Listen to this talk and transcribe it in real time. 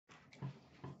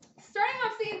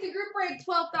into group break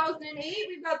 12,008.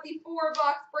 We've got the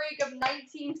 4-box break of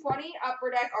 1920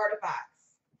 Upper Deck Artifacts.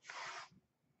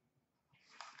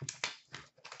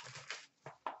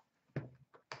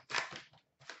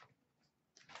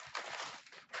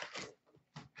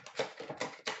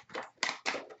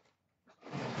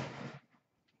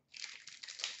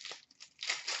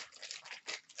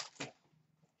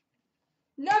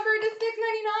 Number to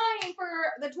 699 for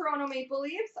the Toronto Maple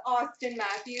Leafs, Austin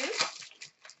Matthews.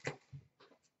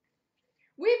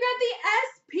 We've got the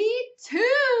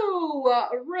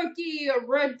SP2 Rookie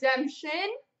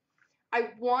Redemption. I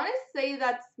want to say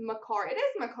that's Makar. It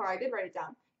is Makar. I did write it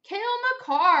down. Kale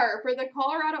Makar for the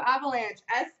Colorado Avalanche.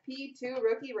 SP2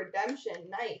 Rookie Redemption.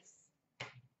 Nice.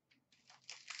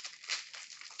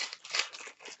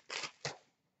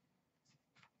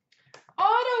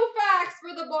 Autofax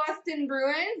for the Boston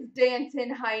Bruins.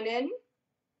 Danton Heinen.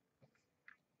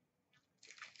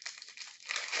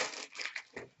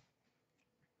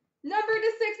 Number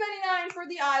to 699 for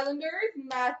the Islanders,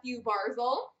 Matthew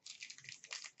Barzal.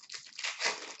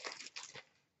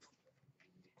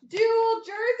 Dual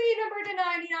jersey number to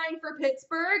 99 for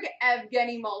Pittsburgh,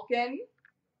 Evgeny Malkin.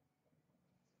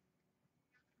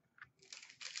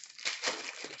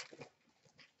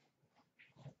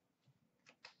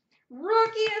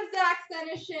 Rookie of Zach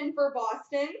Senyshyn for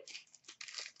Boston.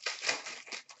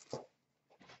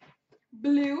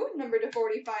 Blue, number to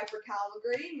 45 for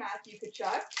Calgary, Matthew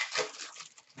Tkachuk.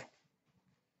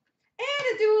 And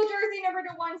a dual jersey number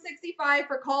to 165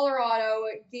 for Colorado,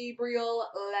 Gabriel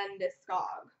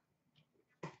Landeskog.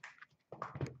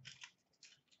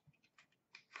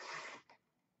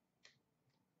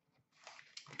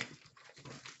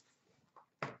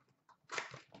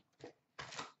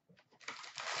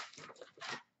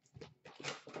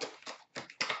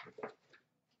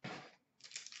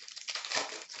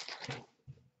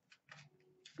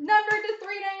 Number to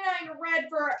 399 red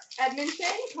for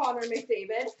Edmonton, Connor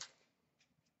McDavid.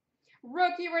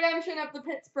 Rookie redemption of the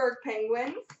Pittsburgh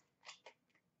Penguins.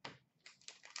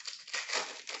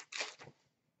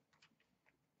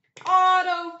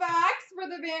 Autofax for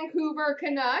the Vancouver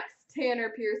Canucks, Tanner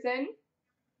Pearson.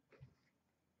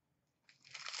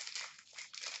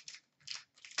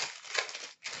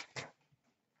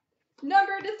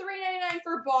 Number to 399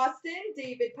 for Boston,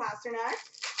 David Pastrnak.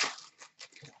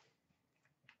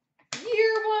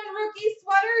 Year 1 rookie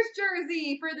sweaters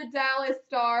jersey for the Dallas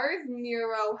Stars,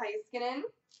 Miro Heiskanen.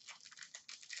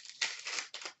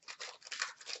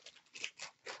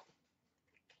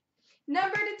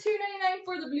 Number to 299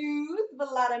 for the Blues,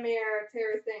 Vladimir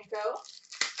Tarasenko.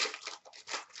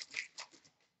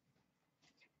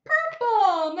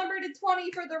 Purple, number to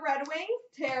 20 for the Red Wings,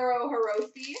 Taro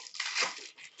Hirose.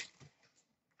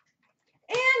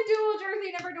 And dual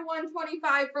jersey number to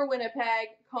 125 for Winnipeg,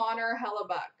 Connor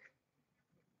Hellebuck.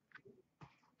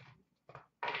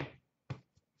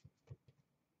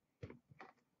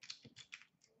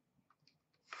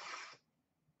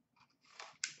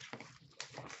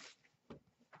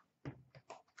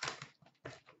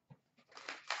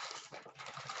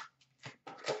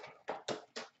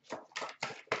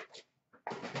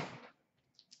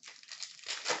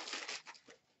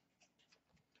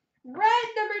 Red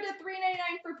number to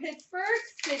 399 for Pittsburgh,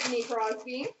 Sidney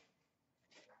Crosby.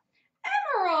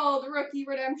 Emerald rookie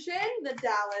redemption, the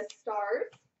Dallas Stars.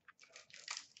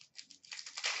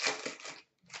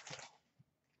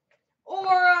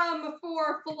 Orem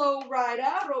for Flo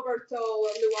Rida, Roberto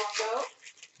Luongo.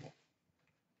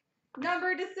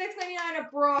 Number to 699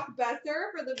 of Brock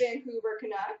Besser for the Vancouver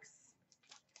Canucks.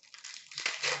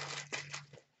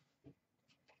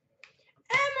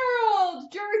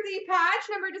 Emerald jersey patch,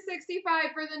 number to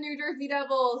 65 for the New Jersey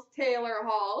Devils, Taylor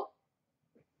Hall.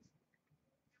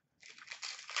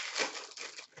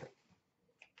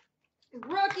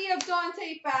 Rookie of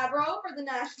Dante Fabro for the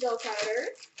Nashville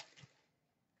Predators.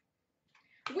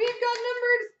 We've got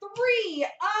numbers 3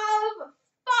 of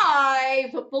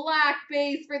 5 black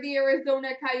base for the Arizona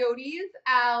Coyotes,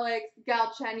 Alex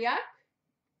Galchenyuk.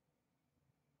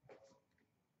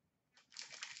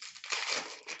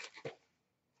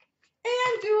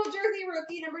 And dual jersey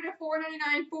rookie number to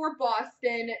 499 for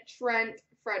Boston, Trent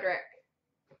Frederick.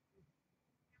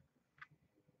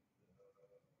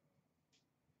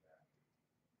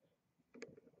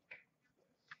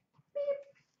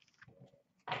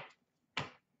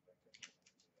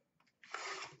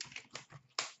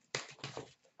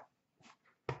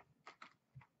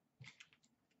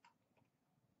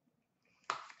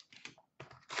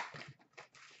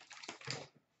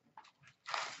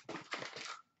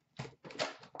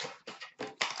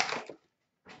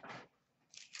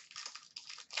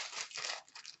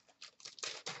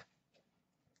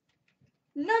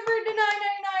 Number to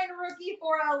 999 rookie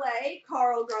for LA,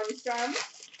 Carl Grunstrom.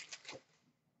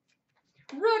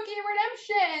 Rookie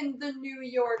redemption, the New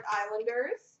York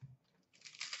Islanders.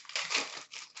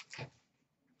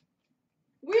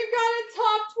 We've got a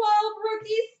top 12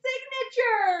 rookie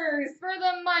signatures for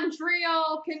the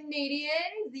Montreal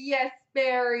Canadiens. Yes,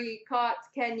 Barry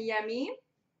Kotkaniemi.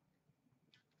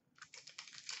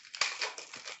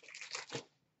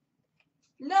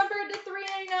 Number to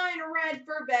 399 red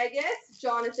for Vegas,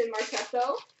 Jonathan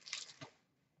Marchessault.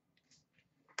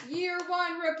 Year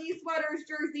 1 rookie sweaters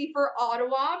jersey for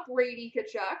Ottawa, Brady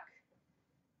Tkachuk.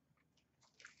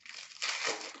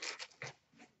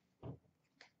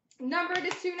 Number to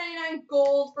 299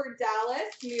 gold for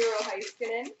Dallas, Miro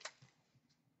Heiskanen.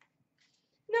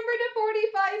 Number to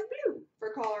 45 blue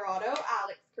for Colorado,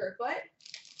 Alex Kerfoot.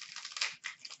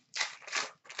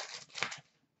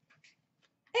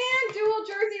 And dual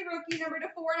jersey rookie number to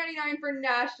 499 for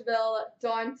Nashville,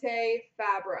 Dante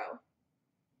Fabro.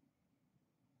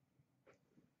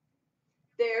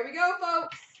 There we go,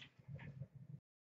 folks.